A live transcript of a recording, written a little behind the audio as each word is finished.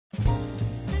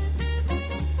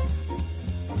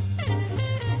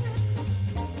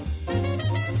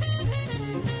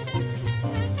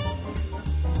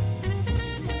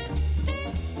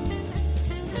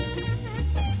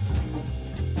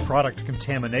Product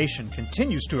contamination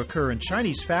continues to occur in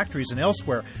Chinese factories and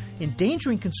elsewhere,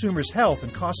 endangering consumers' health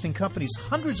and costing companies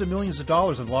hundreds of millions of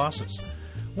dollars in losses.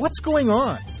 What's going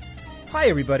on? Hi,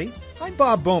 everybody. I'm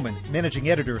Bob Bowman, Managing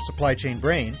Editor of Supply Chain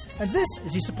Brain, and this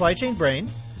is the Supply Chain Brain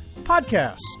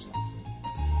podcast.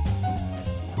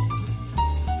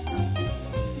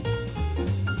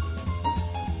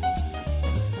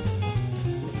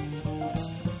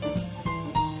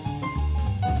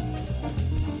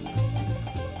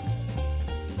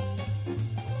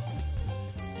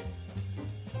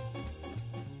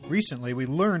 Recently, we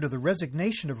learned of the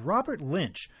resignation of Robert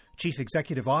Lynch, Chief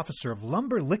Executive Officer of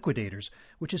Lumber Liquidators,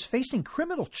 which is facing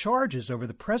criminal charges over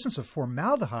the presence of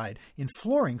formaldehyde in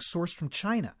flooring sourced from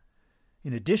China.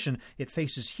 In addition, it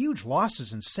faces huge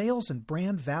losses in sales and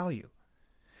brand value.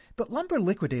 But Lumber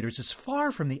Liquidators is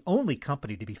far from the only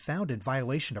company to be found in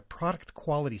violation of product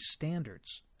quality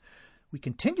standards. We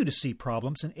continue to see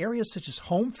problems in areas such as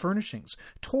home furnishings,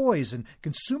 toys, and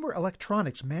consumer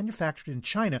electronics manufactured in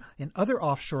China and other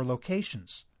offshore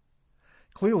locations.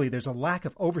 Clearly, there's a lack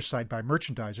of oversight by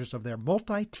merchandisers of their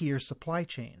multi-tier supply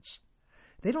chains.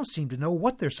 They don't seem to know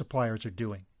what their suppliers are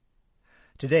doing.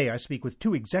 Today, I speak with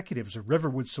two executives of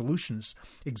Riverwood Solutions,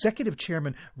 Executive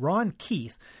Chairman Ron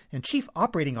Keith and Chief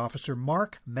Operating Officer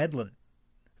Mark Medlin.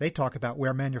 They talk about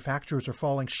where manufacturers are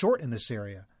falling short in this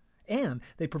area. And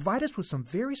they provide us with some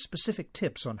very specific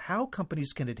tips on how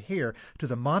companies can adhere to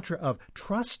the mantra of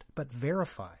trust but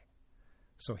verify.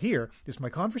 So here is my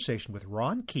conversation with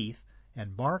Ron Keith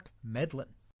and Mark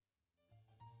Medlin.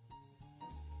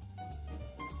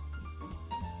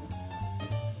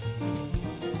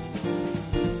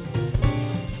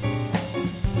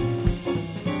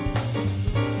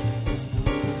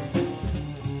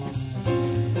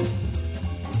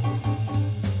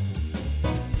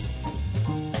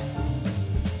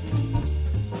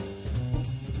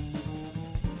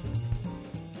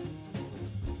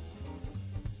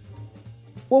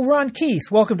 Well, Ron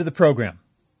Keith, welcome to the program.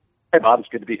 Hey, Bob. It's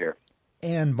good to be here.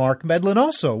 And Mark Medlin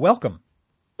also. Welcome.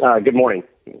 Good morning.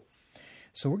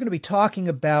 So we're going to be talking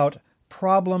about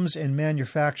problems in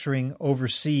manufacturing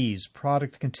overseas,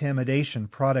 product contamination,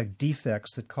 product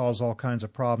defects that cause all kinds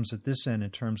of problems at this end in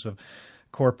terms of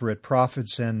corporate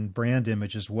profits and brand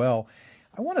image as well.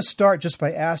 I want to start just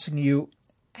by asking you,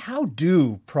 how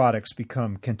do products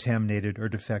become contaminated or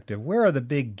defective? Where are the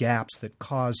big gaps that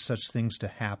cause such things to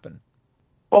happen?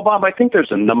 Well, Bob, I think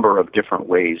there's a number of different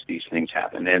ways these things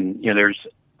happen. And, there's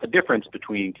a difference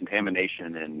between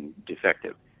contamination and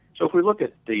defective. So if we look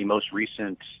at the most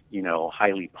recent,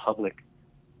 highly public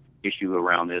issue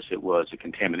around this, it was a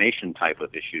contamination type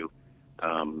of issue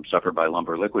suffered by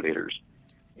Lumber Liquidators.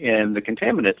 And the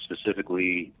contaminants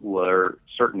specifically were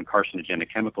certain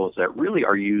carcinogenic chemicals that really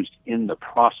are used in the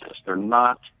process. They're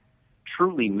not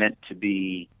truly meant to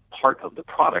be part of the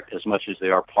product as much as they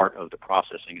are part of the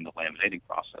processing and the laminating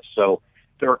process. So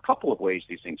there are a couple of ways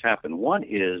these things happen. One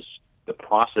is the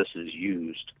processes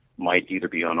used might either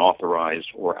be unauthorized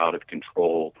or out of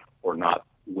control or not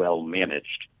well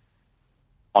managed.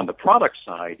 On the product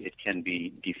side, it can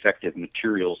be defective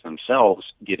materials themselves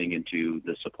getting into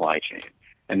the supply chain.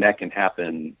 And that can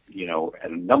happen, at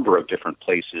a number of different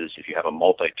places if you have a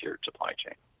multi-tiered supply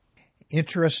chain.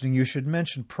 Interesting you should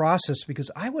mention process, because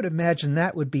I would imagine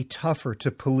that would be tougher to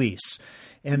police.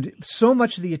 And so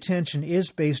much of the attention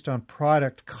is based on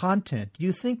product content. Do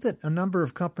you think that a number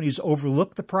of companies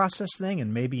overlook the process thing,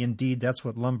 and maybe indeed that's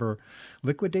what Lumber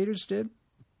Liquidators did?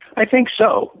 I think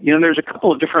so. There's a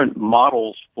couple of different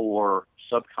models for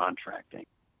subcontracting.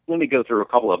 Let me go through a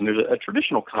couple of them. There's a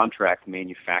traditional contract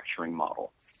manufacturing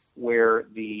model where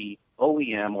the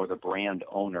OEM or the brand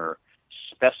owner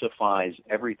specifies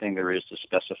everything there is to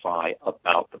specify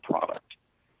about the product.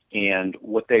 And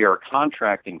what they are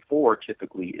contracting for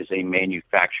typically is a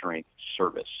manufacturing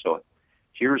service. So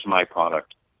here's my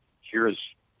product, here's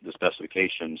the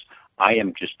specifications, I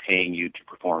am just paying you to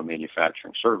perform a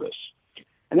manufacturing service.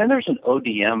 And then there's an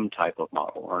ODM type of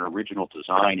model, or an original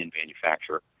design and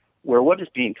manufacture, where what is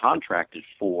being contracted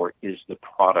for is the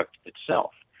product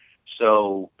itself.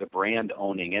 So the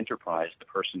brand-owning enterprise, the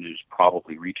person who's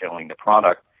probably retailing the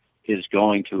product, is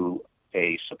going to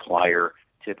a supplier,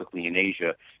 typically in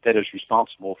Asia, that is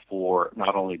responsible for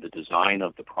not only the design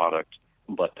of the product,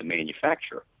 but the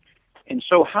manufacture. And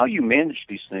so how you manage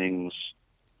these things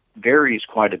varies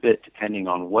quite a bit depending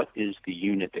on what is the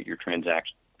unit that you're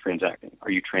transacting.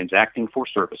 Are you transacting for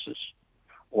services,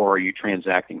 or are you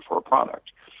transacting for a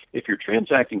product? If you're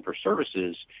transacting for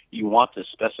services, you want to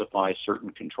specify certain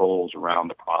controls around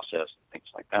the process, things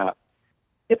like that.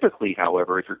 Typically,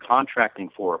 however, if you're contracting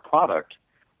for a product,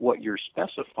 what you're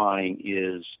specifying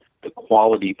is the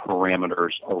quality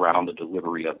parameters around the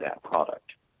delivery of that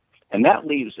product. And that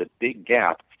leaves a big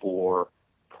gap for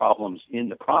problems in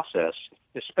the process,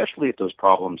 especially if those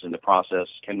problems in the process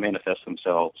can manifest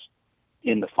themselves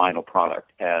in the final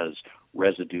product as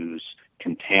residues,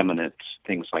 contaminants,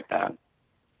 things like that.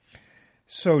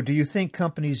 So do you think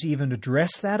companies even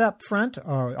address that up front?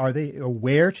 Or are they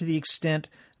aware to the extent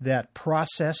that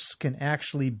process can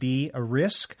actually be a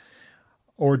risk?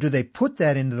 Or do they put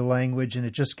that into the language and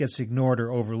it just gets ignored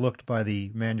or overlooked by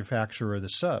the manufacturer or the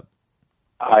sub?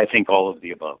 I think all of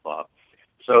the above, Bob.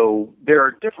 So there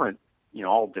are different,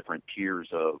 all different tiers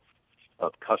of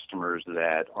customers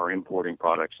that are importing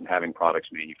products and having products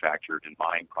manufactured and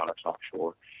buying products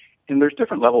offshore. And there's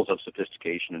different levels of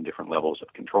sophistication and different levels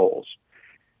of controls.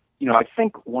 I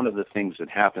think one of the things that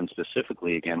happens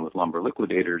specifically, again, with lumber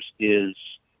liquidators is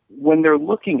when they're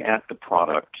looking at the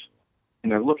product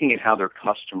and they're looking at how their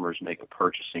customers make a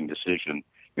purchasing decision,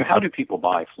 how do people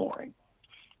buy flooring?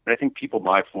 And I think people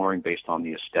buy flooring based on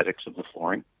the aesthetics of the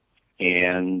flooring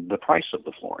and the price of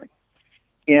the flooring.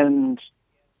 And,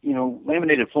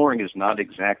 laminated flooring is not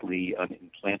exactly an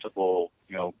implantable,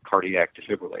 cardiac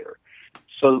defibrillator.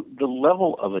 So the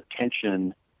level of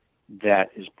attention that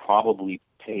is probably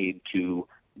paid to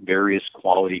various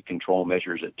quality control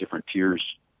measures at different tiers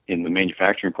in the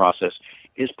manufacturing process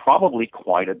is probably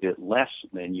quite a bit less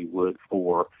than you would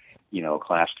for, a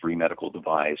class 3 medical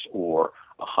device or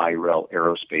a high-rel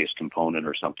aerospace component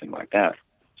or something like that.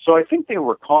 So I think they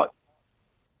were caught,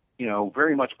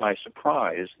 very much by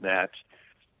surprise that,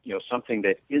 something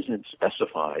that isn't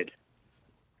specified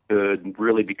could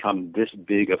really become this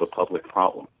big of a public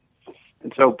problem.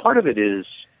 And so part of it is,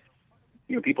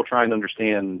 people trying to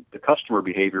understand the customer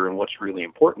behavior and what's really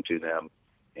important to them,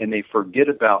 and they forget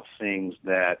about things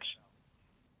that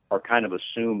are kind of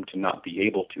assumed to not be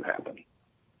able to happen.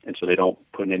 And so they don't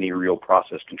put any real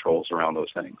process controls around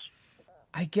those things.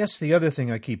 I guess the other thing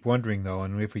I keep wondering, though,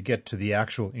 and if we get to the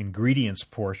actual ingredients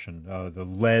portion, the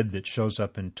lead that shows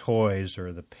up in toys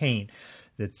or the paint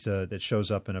that shows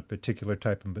up in a particular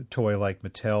type of toy like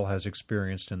Mattel has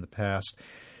experienced in the past,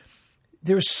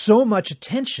 there's so much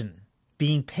attention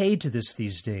being paid to this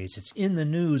these days. It's in the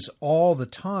news all the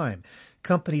time.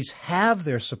 Companies have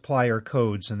their supplier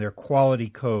codes and their quality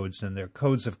codes and their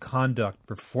codes of conduct,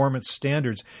 performance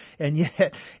standards, and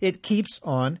yet it keeps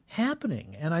on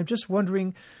happening. And I'm just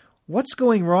wondering, what's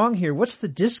going wrong here? What's the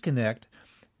disconnect?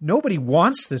 Nobody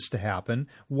wants this to happen.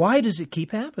 Why does it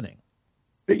keep happening?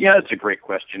 Yeah, it's a great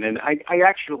question. And I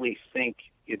actually think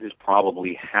it is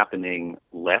probably happening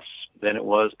less than it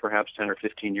was perhaps 10 or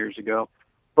 15 years ago.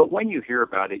 But when you hear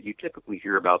about it, you typically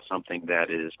hear about something that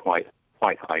is quite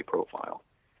high profile.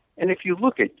 And if you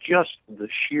look at just the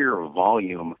sheer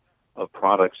volume of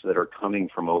products that are coming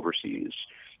from overseas,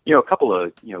 a couple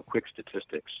of, quick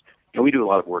statistics. We do a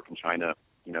lot of work in China.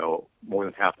 More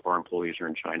than half of our employees are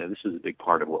in China. This is a big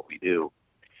part of what we do.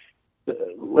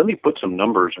 Let me put some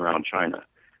numbers around China.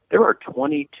 There are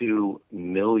 22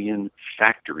 million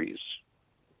factories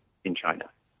in China.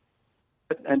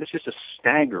 And it's just a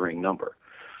staggering number.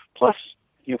 Plus,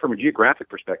 from a geographic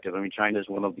perspective, China is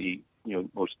one of the,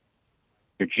 most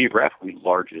geographically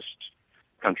largest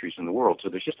countries in the world. So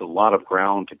there's just a lot of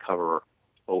ground to cover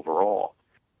overall.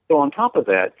 So on top of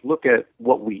that, look at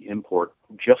what we import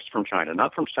just from China,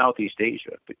 not from Southeast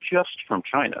Asia, but just from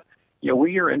China.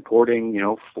 We are importing,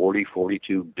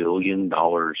 $42 billion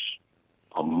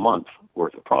a month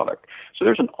worth of product. So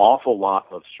there's an awful lot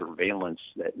of surveillance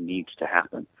that needs to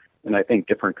happen. And I think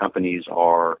different companies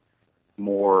are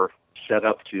more set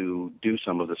up to do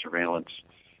some of the surveillance.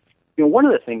 One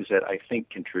of the things that I think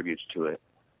contributes to it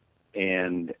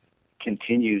and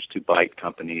continues to bite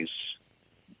companies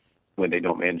when they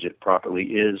don't manage it properly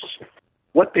is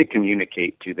what they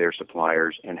communicate to their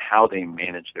suppliers and how they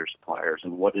manage their suppliers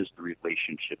and what is the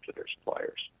relationship to their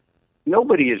suppliers.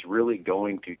 Nobody is really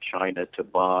going to China to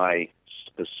buy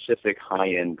specific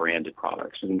high-end branded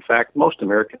products. And in fact, most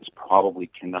Americans probably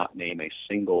cannot name a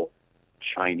single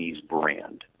Chinese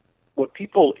brand. What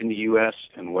people in the U.S.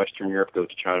 and Western Europe go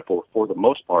to China for the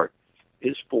most part,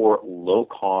 is for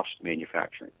low-cost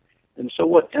manufacturing. And so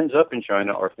what ends up in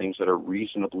China are things that are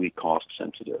reasonably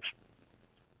cost-sensitive.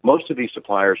 Most of these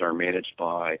suppliers are managed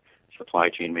by supply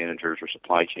chain managers or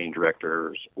supply chain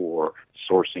directors or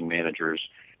sourcing managers.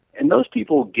 And those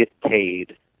people get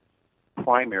paid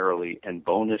primarily and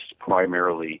bonused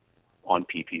primarily on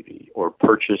PPV or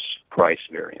purchase price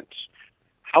variance.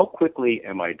 How quickly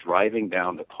am I driving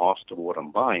down the cost of what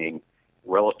I'm buying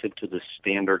relative to the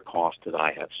standard cost that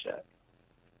I have set?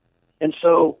 And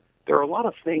so there are a lot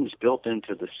of things built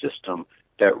into the system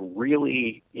that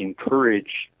really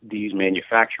encourage these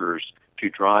manufacturers to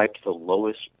drive to the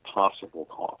lowest possible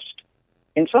cost.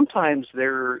 And sometimes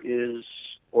there is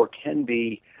or can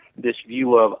be this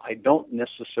view of, I don't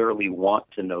necessarily want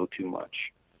to know too much.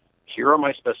 Here are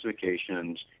my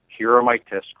specifications. Here are my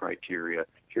test criteria.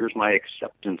 Here's my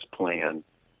acceptance plan.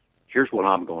 Here's what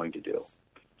I'm going to do.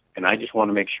 And I just want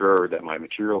to make sure that my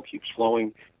material keeps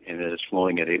flowing and that it's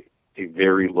flowing at a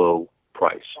very low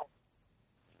price.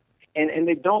 And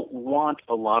they don't want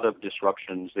a lot of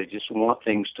disruptions. They just want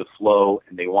things to flow,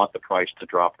 and they want the price to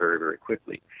drop very, very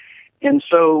quickly. And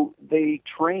so they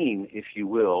train, if you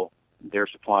will, their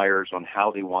suppliers on how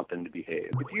they want them to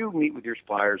behave. If you meet with your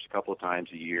suppliers a couple of times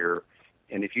a year,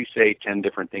 and if you say 10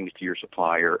 different things to your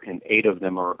supplier, and 8 of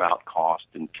them are about cost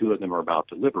and 2 of them are about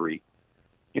delivery,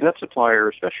 that supplier,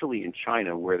 especially in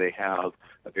China, where they have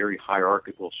a very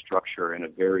hierarchical structure and a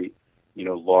very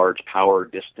large power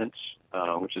distance,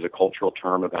 which is a cultural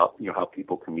term about how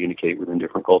people communicate within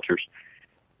different cultures.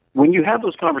 When you have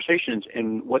those conversations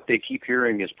and what they keep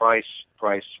hearing is price,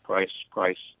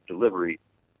 delivery,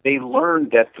 they learn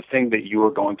that the thing that you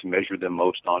are going to measure them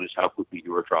most on is how quickly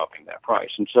you are dropping that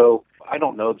price. And so I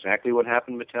don't know exactly what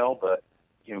happened, Mattel, but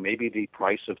maybe the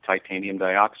price of titanium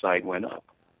dioxide went up,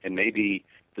 and maybe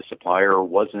the supplier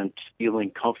wasn't feeling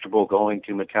comfortable going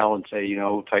to Mattel and say,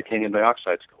 titanium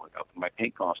dioxide's going up, and my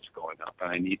paint cost is going up,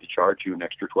 and I need to charge you an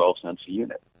extra 12 cents a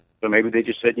unit. So maybe they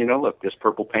just said, look, this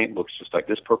purple paint looks just like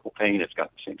this purple paint. It's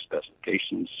got the same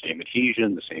specifications, same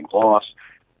adhesion, the same gloss.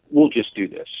 We'll just do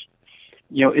this.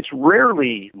 It's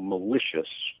rarely malicious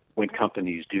when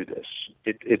companies do this.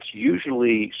 It's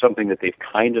usually something that they've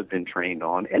kind of been trained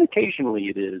on, and occasionally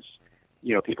it is,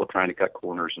 people trying to cut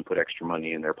corners and put extra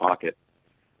money in their pocket.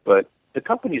 But the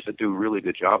companies that do a really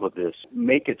good job of this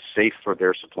make it safe for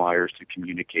their suppliers to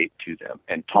communicate to them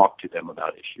and talk to them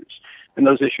about issues. And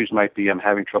those issues might be, I'm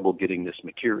having trouble getting this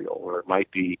material, or it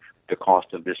might be the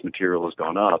cost of this material has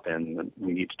gone up and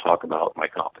we need to talk about my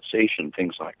compensation,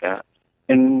 things like that.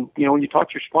 And, when you talk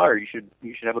to your supplier, you should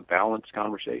have a balanced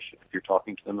conversation. If you're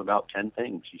talking to them about 10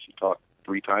 things, you should talk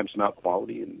 3 times about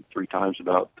quality and 3 times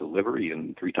about delivery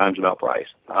and 3 times about price.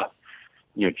 Not,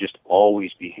 just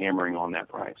always be hammering on that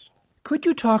price. Could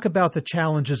you talk about the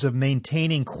challenges of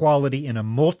maintaining quality in a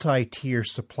multi-tier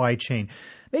supply chain?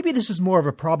 Maybe this is more of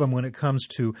a problem when it comes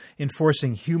to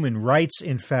enforcing human rights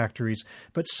in factories,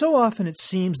 but so often it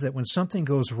seems that when something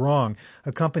goes wrong,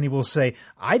 a company will say,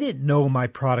 I didn't know my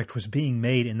product was being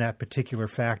made in that particular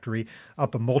factory,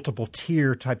 up a multiple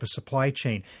tier type of supply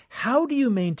chain. How do you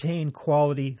maintain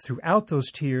quality throughout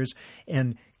those tiers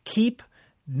and keep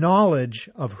knowledge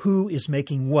of who is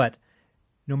making what,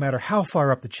 no matter how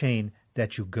far up the chain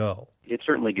that you go? It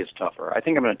certainly gets tougher. I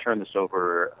think I'm going to turn this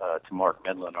over to Mark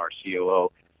Medlin, our COO,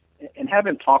 and have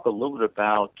him talk a little bit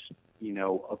about,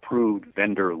 approved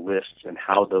vendor lists and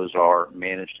how those are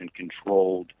managed and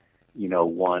controlled,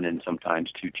 1 and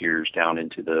sometimes 2 tiers down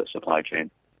into the supply chain.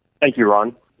 Thank you,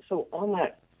 Ron. So on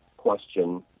that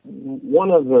question,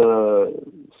 one of the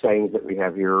sayings that we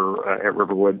have here at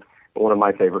Riverwood, one of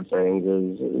my favorite sayings,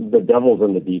 is the devil's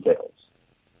in the details.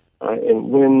 And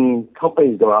when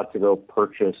companies go out to go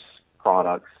purchase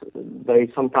products,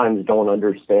 they sometimes don't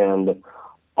understand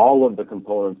all of the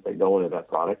components that go into that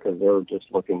product because they're just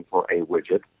looking for a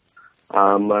widget.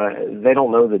 They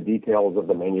don't know the details of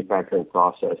the manufacturing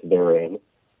process therein.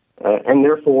 And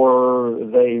therefore,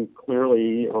 they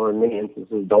clearly, or in many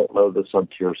instances, don't know the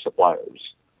sub-tier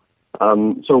suppliers.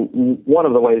 So one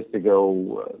of the ways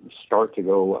to start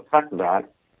to affect that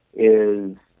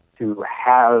is to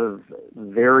have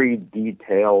very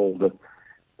detailed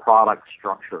product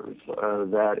structures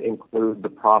that include the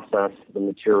process, the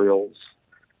materials,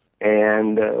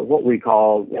 and what we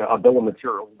call a bill of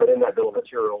materials. But in that bill of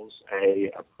materials,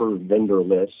 a approved vendor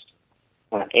list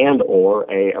and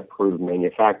or a approved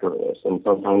manufacturer list, and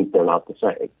sometimes they're not the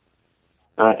same.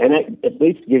 And it at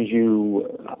least gives you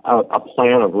a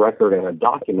plan of record and a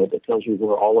document that tells you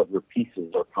where all of your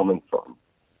pieces are coming from.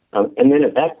 And then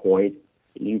at that point,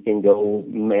 you can go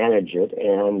manage it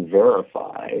and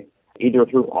verify, either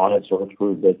through audits or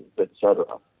through bids, et cetera.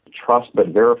 Trust but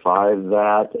verify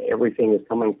that everything is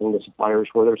coming from the suppliers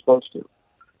where they're supposed to.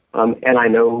 And I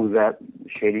know that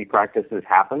shady practices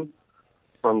happen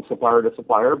from supplier to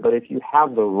supplier, but if you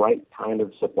have the right kind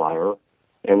of supplier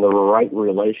and the right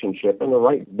relationship and the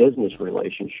right business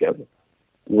relationship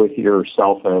with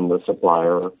yourself and the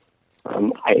supplier,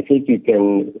 I think you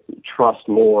can trust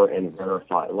more and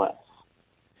verify less.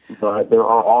 But there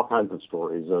are all kinds of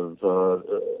stories of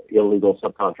illegal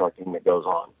subcontracting that goes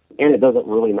on. And it doesn't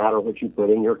really matter what you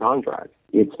put in your contract.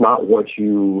 It's not what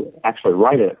you actually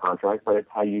write in a contract, but it's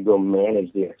how you go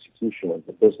manage the execution of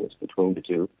the business between the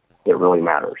two that really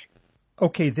matters.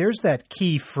 Okay, there's that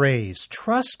key phrase,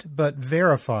 trust but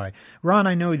verify. Ron,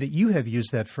 I know that you have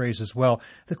used that phrase as well.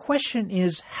 The question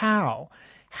is how?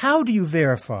 How do you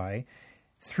verify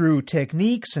through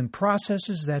techniques and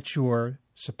processes that your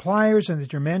suppliers and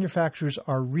that your manufacturers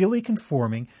are really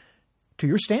conforming to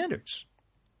your standards?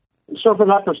 So from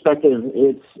that perspective,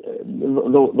 it's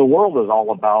the world is all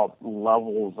about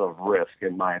levels of risk,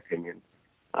 in my opinion,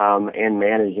 and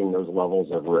managing those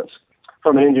levels of risk.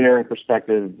 From an engineering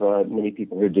perspective, many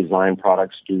people who design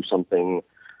products do something,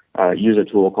 use a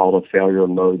tool called a failure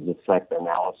modes effect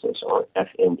analysis, or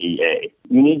FMEA.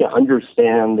 You need to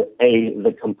understand,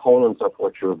 the components of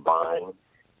what you're buying,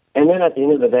 and then at the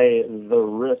end of the day, the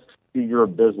risks to your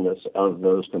business of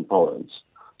those components.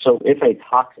 So if a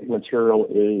toxic material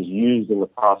is used in the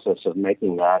process of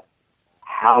making that,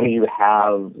 how do you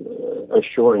have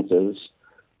assurances,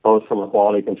 both from a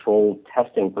quality control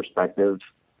testing perspective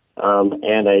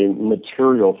and a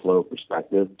material flow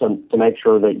perspective, to make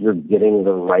sure that you're getting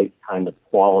the right kind of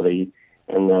quality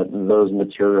and that those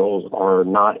materials are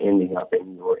not ending up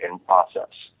in your end process?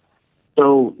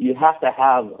 So you have to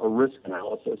have a risk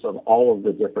analysis of all of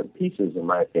the different pieces, in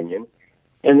my opinion,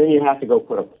 and then you have to go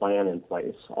put a plan in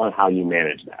place on how you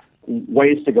manage that.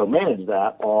 Ways to go manage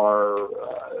that are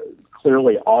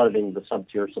clearly auditing the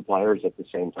sub-tier suppliers at the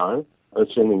same time,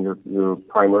 assuming your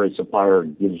primary supplier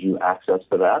gives you access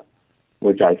to that,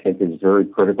 which I think is very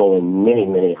critical in many,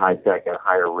 many high-tech and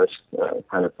higher-risk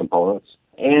kind of components.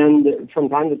 And from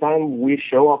time to time, we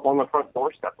show up on the front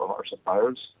doorstep of our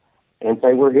suppliers and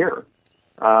say, we're here,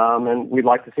 and we'd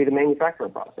like to see the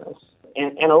manufacturing process.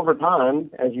 And over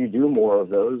time, as you do more of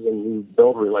those and you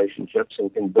build relationships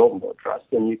and can build more trust,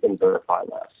 then you can verify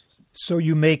less. So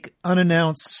you make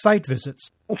unannounced site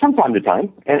visits? From time to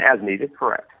time, and as needed,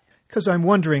 correct. Because I'm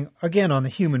wondering, again, on the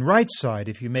human rights side,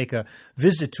 if you make a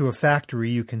visit to a factory,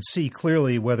 you can see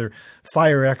clearly whether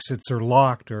fire exits are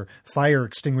locked or fire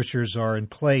extinguishers are in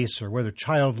place or whether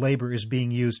child labor is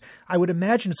being used. I would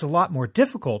imagine it's a lot more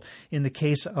difficult in the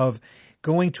case of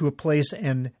going to a place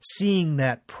and seeing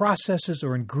that processes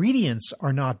or ingredients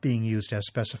are not being used as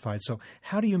specified. So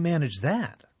how do you manage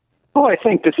that? Well, I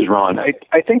think, this is Ron,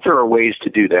 I think there are ways to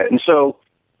do that. And so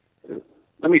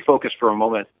let me focus for a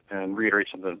moment and reiterate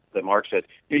something that Mark said.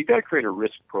 You've got to create a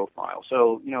risk profile.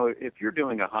 So, if you're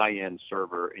doing a high-end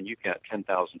server and you've got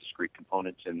 10,000 discrete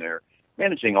components in there,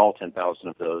 managing all 10,000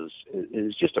 of those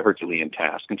is just a Herculean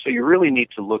task. And so you really need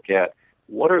to look at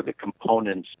what are the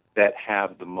components that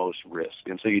have the most risk.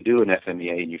 And so you do an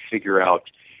FMEA and you figure out,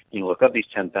 look, of these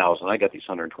 10,000, I got these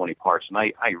 120 parts, and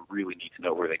I really need to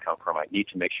know where they come from. I need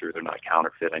to make sure they're not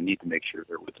counterfeit. I need to make sure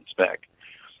they're within spec.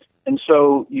 And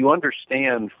so you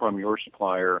understand from your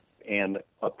supplier and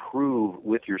approve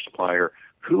with your supplier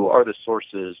who are the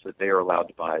sources that they are allowed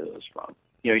to buy those from.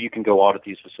 You can go audit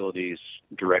these facilities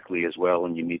directly as well,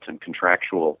 and you need some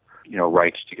contractual,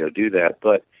 rights to go do that.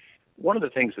 But one of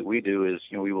the things that we do is,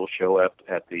 we will show up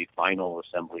at the final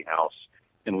assembly house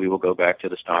and we will go back to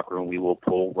the stockroom. We will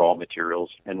pull raw materials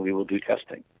and we will do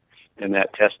testing. And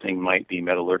that testing might be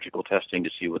metallurgical testing to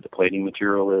see what the plating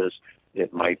material is.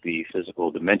 It might be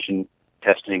physical dimension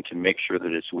testing to make sure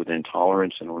that it's within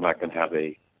tolerance and we're not going to have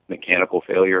a mechanical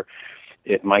failure.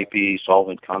 It might be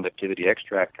solvent conductivity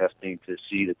extract testing to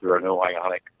see that there are no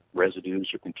ionic residues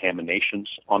or contaminations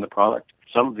on the product.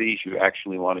 Some of these you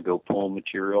actually want to go pull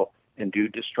material and do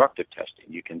destructive testing.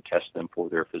 You can test them for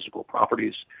their physical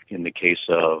properties. In the case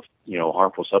of,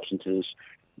 harmful substances,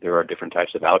 there are different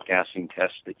types of outgassing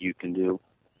tests that you can do.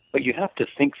 But you have to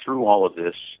think through all of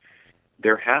this.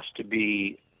 There has to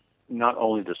be not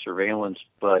only the surveillance,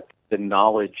 but the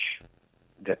knowledge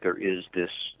that there is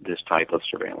this type of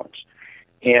surveillance.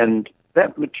 And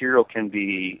that material can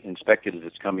be inspected as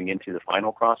it's coming into the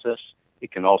final process.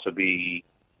 It can also be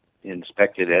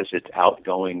inspected as it's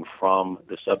outgoing from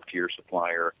the sub-tier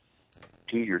supplier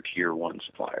to your tier one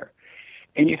supplier.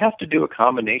 And you have to do a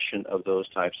combination of those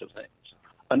types of things.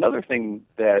 Another thing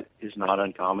that is not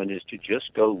uncommon is to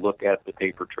just go look at the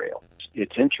paper trail.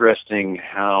 It's interesting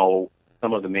how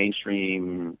some of the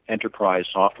mainstream enterprise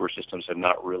software systems have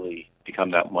not really become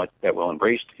that well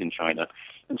embraced in China.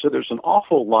 And so there's an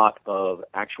awful lot of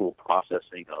actual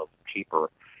processing of paper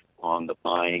on the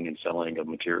buying and selling of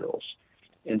materials.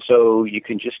 And so you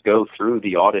can just go through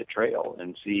the audit trail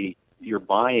and see you're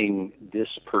buying this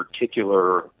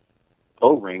particular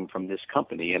O-ring from this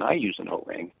company, and I use an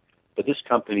O-ring, but this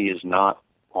company is not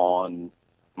on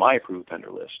my approved vendor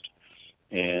list.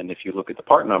 And if you look at the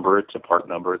part number, it's a part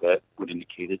number that would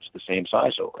indicate it's the same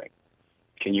size O-ring.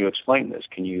 Can you explain this?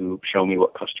 Can you show me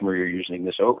what customer you're using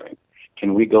this O-ring?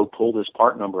 Can we go pull this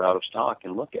part number out of stock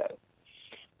and look at it?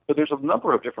 So there's a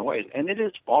number of different ways, and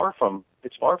it's far from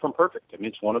perfect. I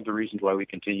mean, it's one of the reasons why we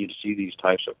continue to see these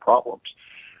types of problems.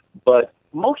 But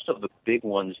most of the big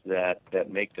ones that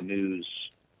make the news,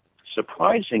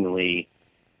 surprisingly,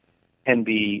 can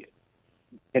be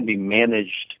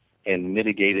managed and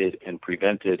mitigated and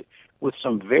prevented with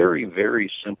some very,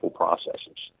 very simple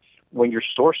processes. When you're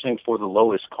sourcing for the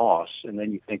lowest costs, and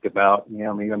then you think about,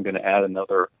 maybe I'm going to add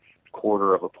another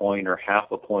quarter of a point or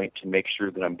half a point to make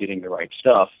sure that I'm getting the right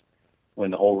stuff,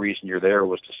 when the whole reason you're there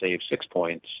was to save 6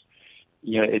 points,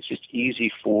 it's just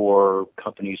easy for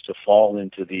companies to fall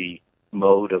into the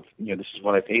mode of, this is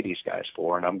what I pay these guys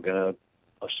for, and I'm going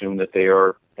to assume that they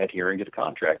are adhering to the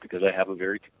contract because I have a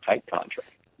very tight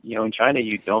contract. In China,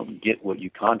 you don't get what you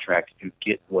contract, you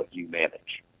get what you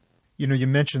manage. You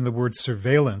mentioned the word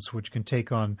surveillance, which can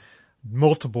take on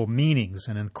multiple meanings.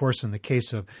 And of course, in the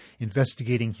case of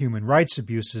investigating human rights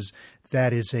abuses,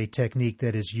 that is a technique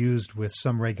that is used with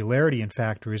some regularity in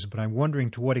factories. But I'm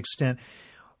wondering to what extent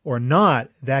or not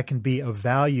that can be of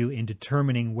value in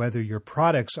determining whether your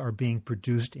products are being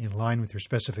produced in line with your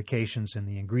specifications and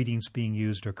the ingredients being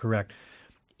used are correct.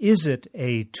 Is it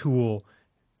a tool,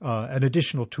 an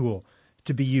additional tool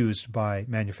to be used by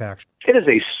manufacturers? It is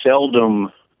a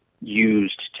seldom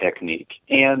used technique.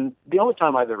 And the only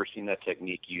time I've ever seen that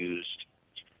technique used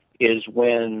is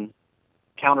when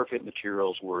counterfeit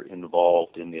materials were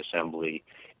involved in the assembly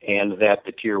and that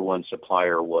the tier one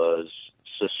supplier was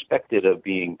suspected of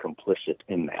being complicit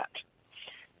in that.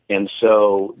 And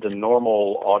so the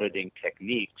normal auditing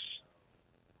techniques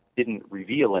didn't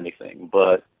reveal anything,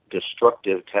 but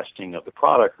destructive testing of the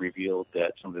product revealed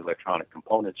that some of the electronic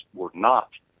components were not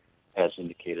as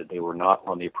indicated. They were not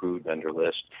on the approved vendor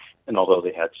list. And although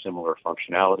they had similar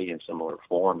functionality and similar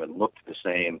form and looked the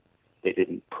same, they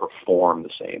didn't perform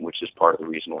the same, which is part of the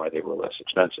reason why they were less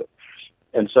expensive.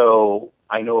 And so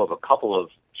I know of a couple of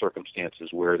circumstances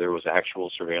where there was actual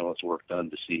surveillance work done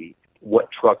to see what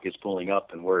truck is pulling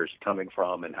up and where is it coming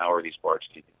from and how are these parts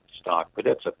getting stocked. But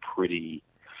that's a pretty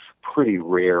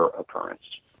rare occurrence.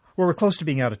 Well, we're close to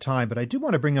being out of time, but I do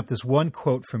want to bring up this one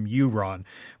quote from you, Ron,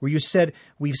 where you said,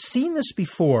 "We've seen this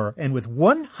before, and with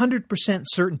 100%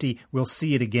 certainty, we'll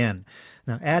see it again."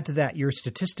 Now, add to that your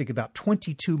statistic about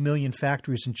 22 million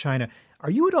factories in China.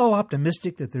 Are you at all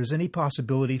optimistic that there's any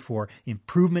possibility for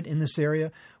improvement in this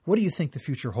area? What do you think the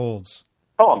future holds?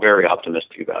 Oh, I'm very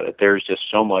optimistic about it. There's just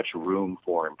so much room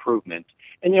for improvement.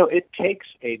 And, it takes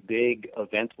a big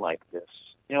event like this.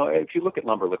 If you look at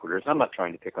lumber liquidators, I'm not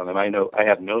trying to pick on them. I know I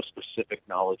have no specific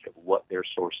knowledge of what their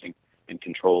sourcing and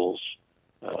controls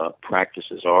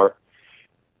practices are.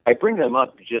 I bring them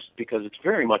up just because it's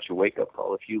very much a wake-up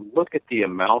call. If you look at the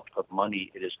amount of money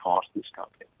it has cost this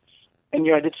company, and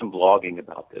I did some blogging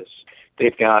about this.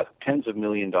 They've got tens of $1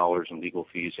 million in legal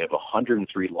fees. They have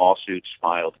 103 lawsuits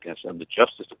filed against them. The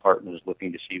Justice Department is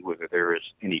looking to see whether there is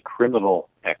any criminal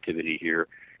activity here.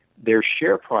 Their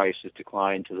share price has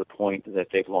declined to the point that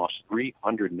they've lost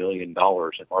 $300 million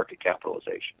in market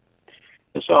capitalization.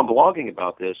 And so I'm blogging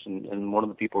about this, and one of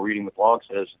the people reading the blog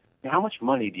says, how much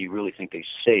money do you really think they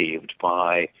saved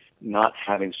by not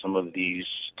having some of these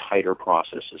tighter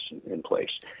processes in place?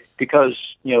 Because,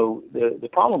 the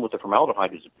problem with the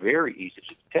formaldehyde is very easy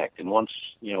to detect. And once,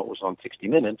 it was on 60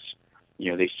 Minutes,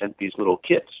 they sent these little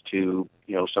kits to,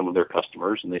 some of their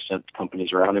customers, and they sent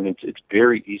companies around them, and it's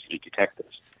very easy to detect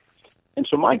this. And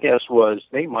so my guess was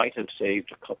they might have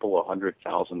saved a couple of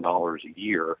 $100,000 a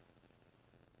year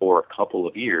for a couple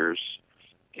of years.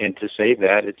 And to save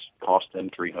that, it's cost them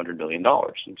 $300 million.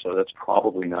 And so that's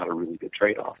probably not a really good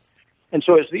trade-off. And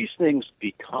so as these things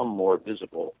become more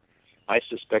visible, I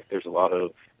suspect there's a lot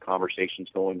of conversations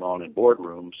going on in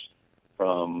boardrooms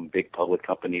from big public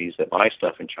companies that buy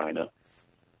stuff in China.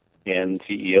 And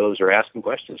CEOs are asking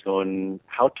questions going,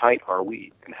 how tight are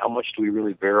we? And how much do we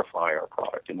really verify our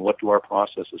product? And what do our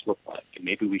processes look like? And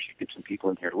maybe we should get some people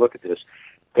in here to look at this,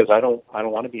 because I don't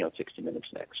want to be on 60 Minutes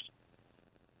next.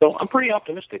 So I'm pretty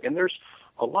optimistic. And there's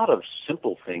a lot of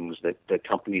simple things that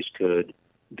companies could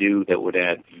do that would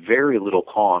add very little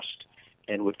cost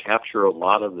and would capture a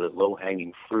lot of the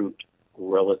low-hanging fruit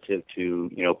relative to,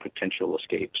 potential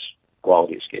escapes,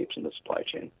 quality escapes in the supply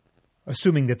chain.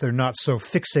 Assuming that they're not so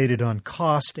fixated on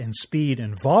cost and speed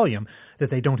and volume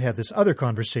that they don't have this other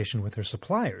conversation with their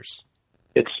suppliers.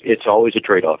 It's always a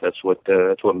trade-off. That's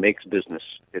what makes business.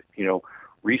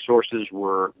 resources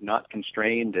were not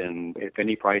constrained, and if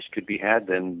any price could be had,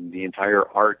 then the entire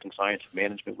art and science of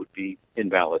management would be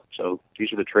invalid. So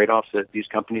these are the trade-offs that these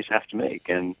companies have to make.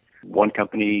 And one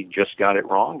company just got it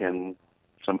wrong, and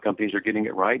some companies are getting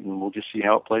it right, and we'll just see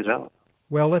how it plays out.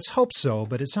 Well, let's hope so,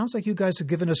 but it sounds like you guys have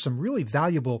given us some really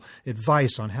valuable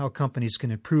advice on how companies can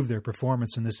improve their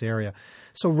performance in this area.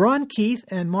 So Ron Keith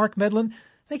and Mark Medlin,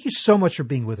 thank you so much for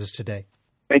being with us today.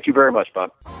 Thank you very much,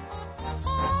 Bob.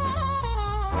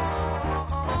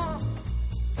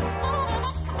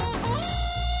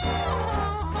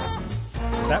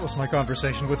 That was my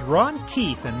conversation with Ron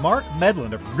Keith and Mark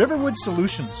Medlin of Riverwood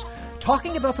Solutions,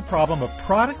 talking about the problem of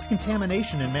product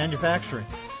contamination in manufacturing.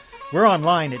 We're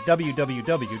online at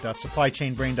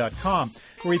www.supplychainbrain.com,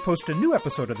 where we post a new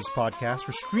episode of this podcast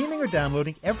for streaming or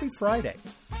downloading every Friday.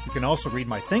 You can also read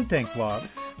my Think Tank blog,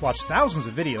 watch thousands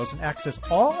of videos, and access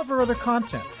all of our other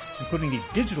content, including the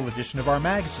digital edition of our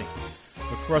magazine.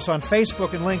 Look for us on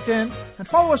Facebook and LinkedIn, and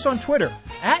follow us on Twitter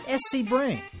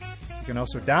 @SCBrain. You can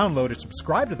also download or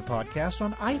subscribe to the podcast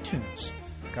on iTunes.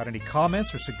 Got any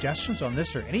comments or suggestions on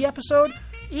this or any episode?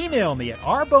 Email me at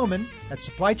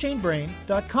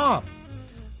rbowman@supplychainbrain.com.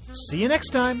 See you next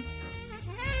time.